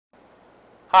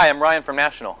Hi, I'm Ryan from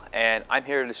National, and I'm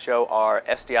here to show our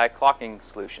SDI clocking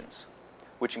solutions,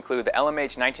 which include the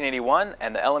LMH1981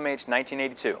 and the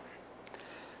LMH1982.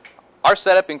 Our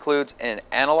setup includes an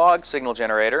analog signal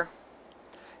generator,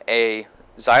 a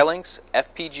Xilinx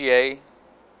FPGA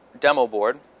demo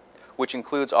board, which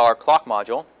includes our clock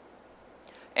module,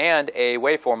 and a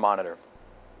waveform monitor.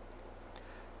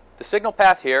 The signal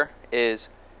path here is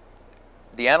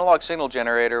the analog signal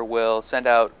generator will send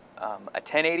out a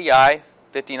 1080i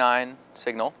 59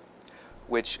 signal,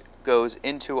 which goes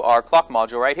into our clock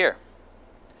module right here.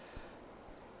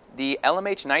 The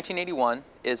LMH1981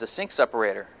 is a sync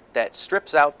separator that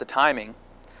strips out the timing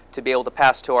to be able to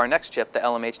pass to our next chip, the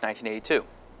LMH1982.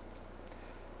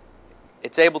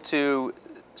 It's able to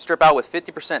strip out with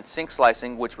 50% sync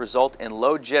slicing, which result in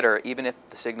low jitter even if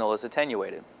the signal is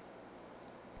attenuated.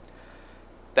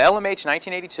 The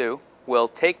LMH1982 will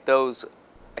take those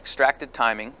extracted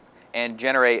timing and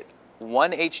generate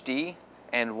one HD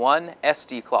and one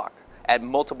SD clock at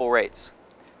multiple rates.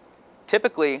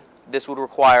 Typically, this would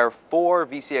require 4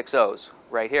 VCXOs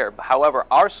right here. However,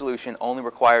 our solution only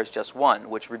requires just one,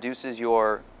 which reduces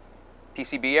your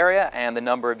PCB area and the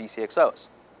number of VCXOs.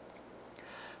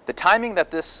 The timing that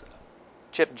this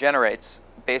chip generates,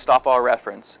 based off our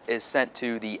reference, is sent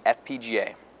to the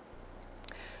FPGA.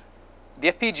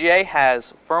 The FPGA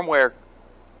has firmware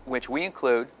which we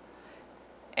include,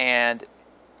 and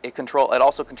it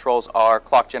also controls our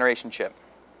clock generation chip.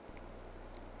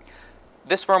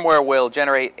 This firmware will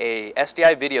generate a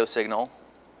SDI video signal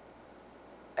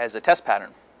as a test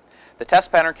pattern. The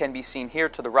test pattern can be seen here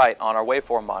to the right on our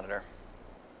waveform monitor.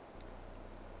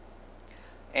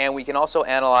 And we can also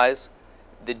analyze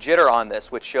the jitter on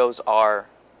this, which shows our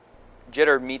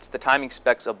jitter meets the timing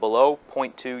specs of below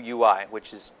 0.2 UI,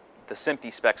 which is the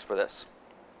SMPTE specs for this.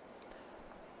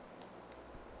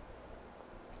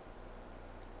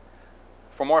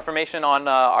 For more information on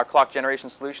our clock generation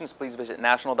solutions, please visit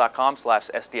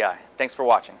national.com/SDI. Thanks for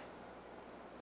watching.